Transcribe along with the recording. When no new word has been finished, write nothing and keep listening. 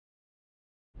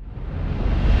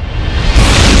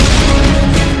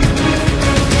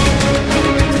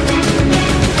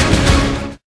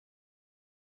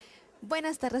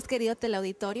Buenas tardes, querido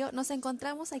teleauditorio. Nos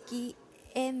encontramos aquí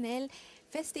en el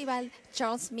Festival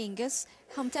Charles+mingus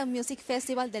Hometown Music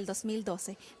Festival del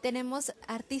 2012. Tenemos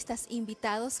artistas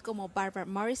invitados como Barbara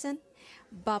Morrison,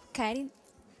 Bob Carin,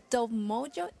 Dove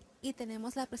Mojo, y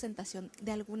tenemos la presentación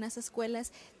de algunas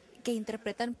escuelas que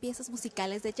interpretan piezas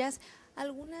musicales de jazz.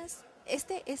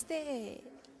 Este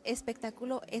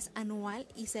espectáculo es anual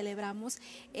y celebramos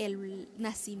el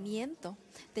nacimiento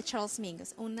de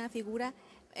Charles+mingus, una figura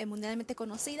mundialmente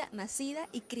conocida, nacida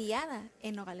y criada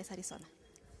en Nogales, Arizona.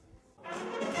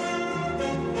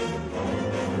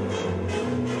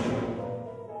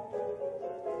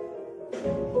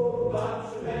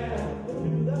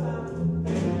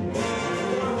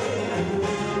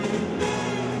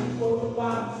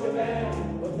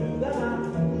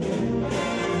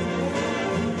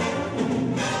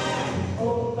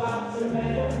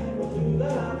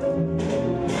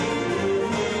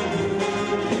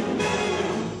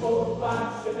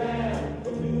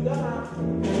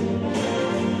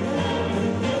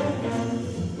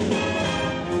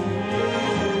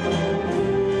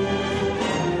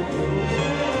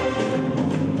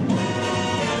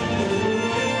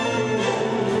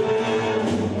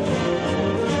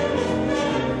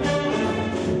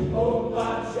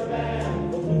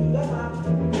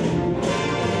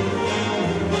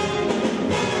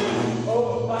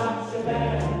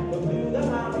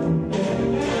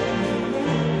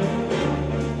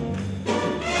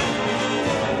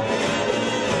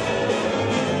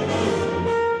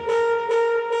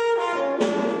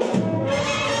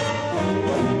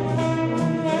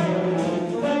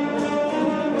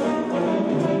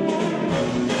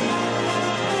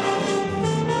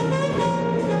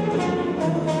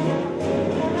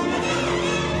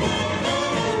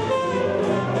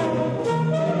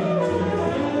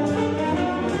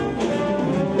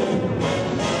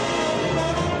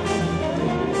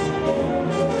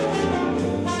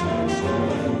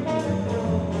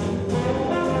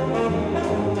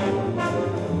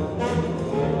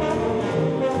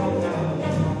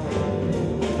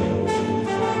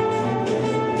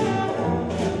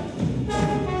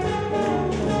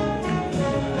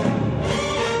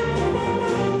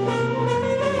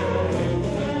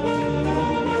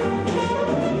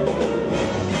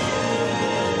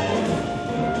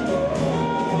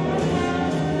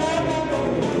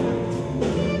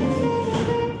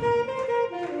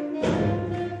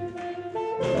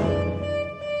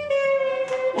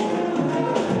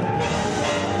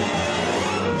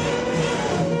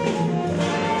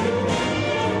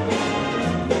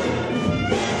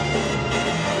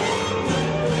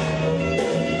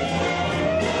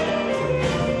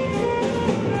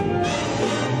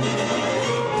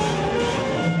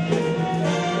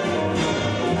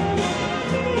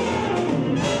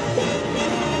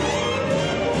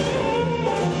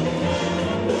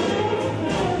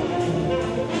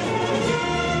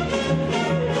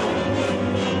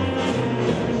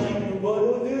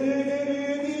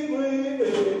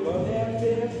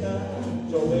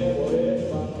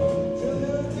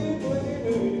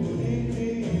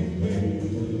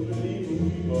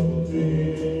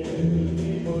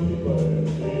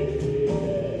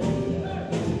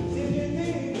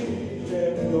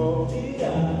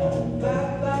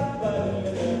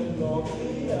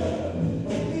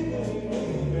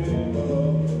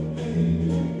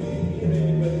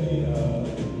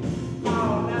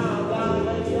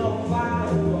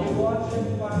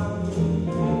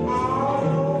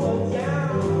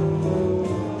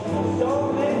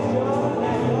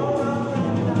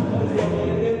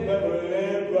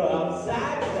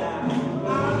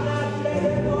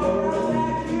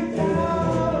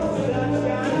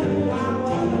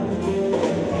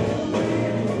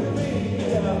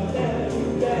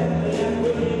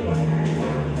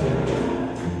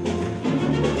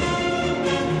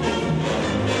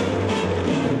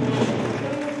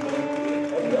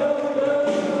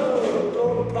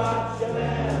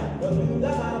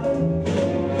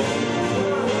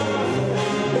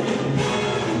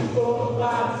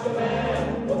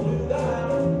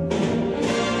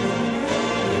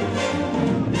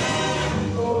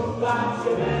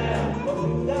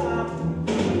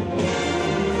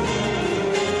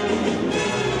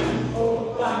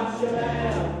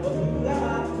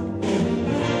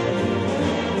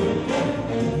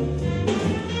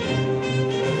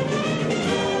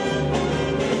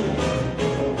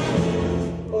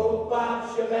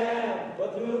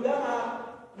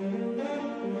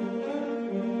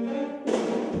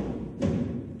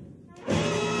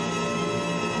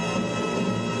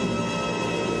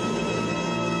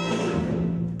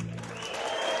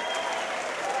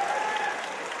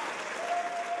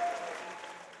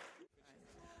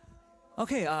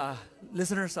 Okay,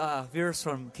 listeners, viewers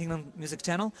from Kingdom Music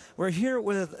Channel, we're here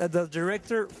with the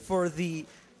director for the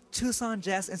Tucson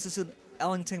Jazz Institute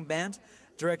Ellington Band,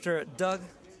 Director Doug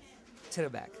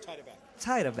Tideback.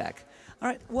 All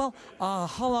right, well,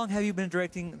 how long have you been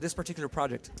directing this particular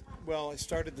project? Well, I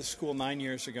started the school 9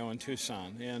 years ago in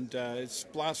Tucson, and it's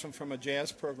blossomed from a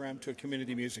jazz program to a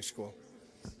community music school.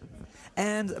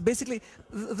 And basically,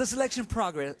 the selection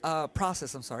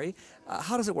process,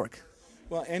 how does it work?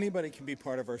 Well, anybody can be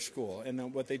part of our school, and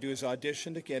then what they do is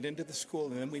audition to get into the school,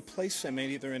 and then we place them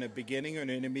either in a beginning or an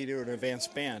intermediate or an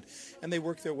advanced band, and they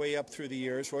work their way up through the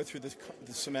years or through the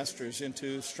semesters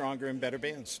into stronger and better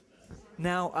bands.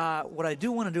 Now, what I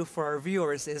do want to do for our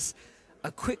viewers is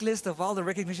a quick list of all the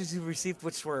recognitions you've received,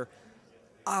 which were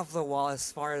off the wall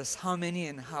as far as how many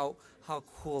and how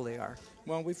cool they are.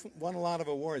 Well, we've won a lot of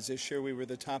awards. This year we were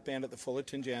the top band at the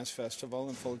Fullerton Jazz Festival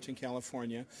in Fullerton,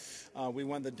 California. We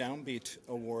won the Downbeat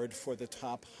Award for the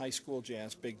top high school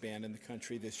jazz big band in the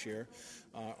country this year.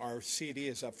 Our CD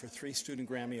is up for 3 Student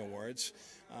Grammy Awards.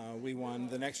 We won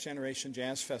the Next Generation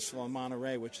Jazz Festival in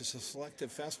Monterey, which is a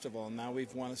selective festival, and now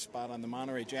we've won a spot on the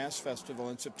Monterey Jazz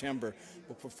Festival in September.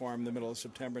 We'll perform the middle of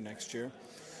September next year,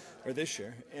 or this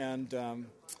year. And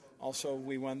also,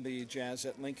 we won the Jazz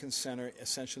at Lincoln Center,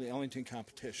 essentially Ellington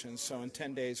competition. So in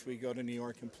 10 days, we go to New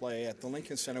York and play at the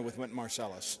Lincoln Center with Wynton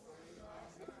Marsalis.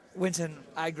 Wynton,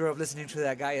 I grew up listening to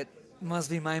that guy. It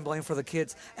must be mind-blowing for the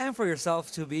kids and for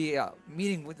yourself to be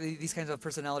meeting with these kinds of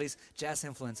personalities, jazz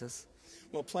influences.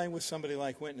 Well, playing with somebody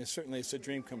like Wynton is certainly a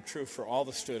dream come true for all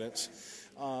the students.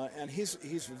 And he's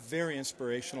a very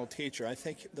inspirational teacher. I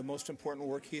think the most important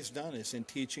work he's done is in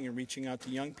teaching and reaching out to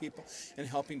young people and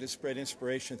helping to spread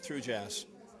inspiration through jazz.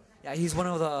 Yeah, he's one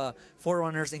of the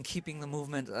forerunners in keeping the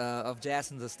movement of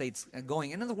jazz in the States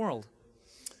going and in the world.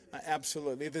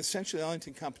 Absolutely. The Essentially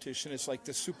Ellington competition is like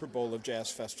the Super Bowl of jazz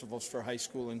festivals for high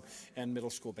school and middle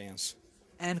school bands.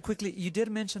 And quickly, you did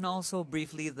mention also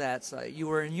briefly that you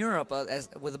were in Europe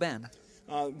with a band.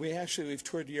 We've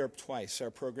toured Europe twice. Our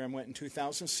program went in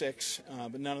 2006,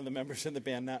 but none of the members in the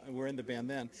band were in the band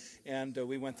then. And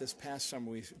we went this past summer.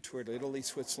 We toured Italy,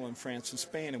 Switzerland, France, and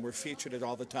Spain, and we're featured at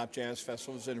all the top jazz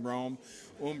festivals in Rome,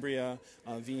 Umbria,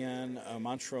 Vienna,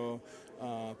 Montreux,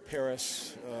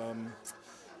 Paris,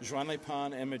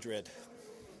 Juan-les-Pins, and Madrid.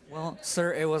 Well,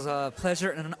 sir, it was a pleasure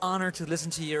and an honor to listen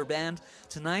to your band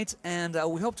tonight, and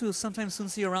we hope to sometime soon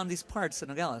see you around these parts in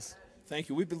Nogales. Thank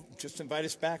you. Just invite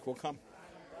us back. We'll come.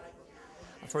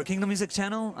 For Kingdom Music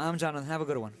Channel, I'm Jonathan. Have a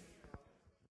good one.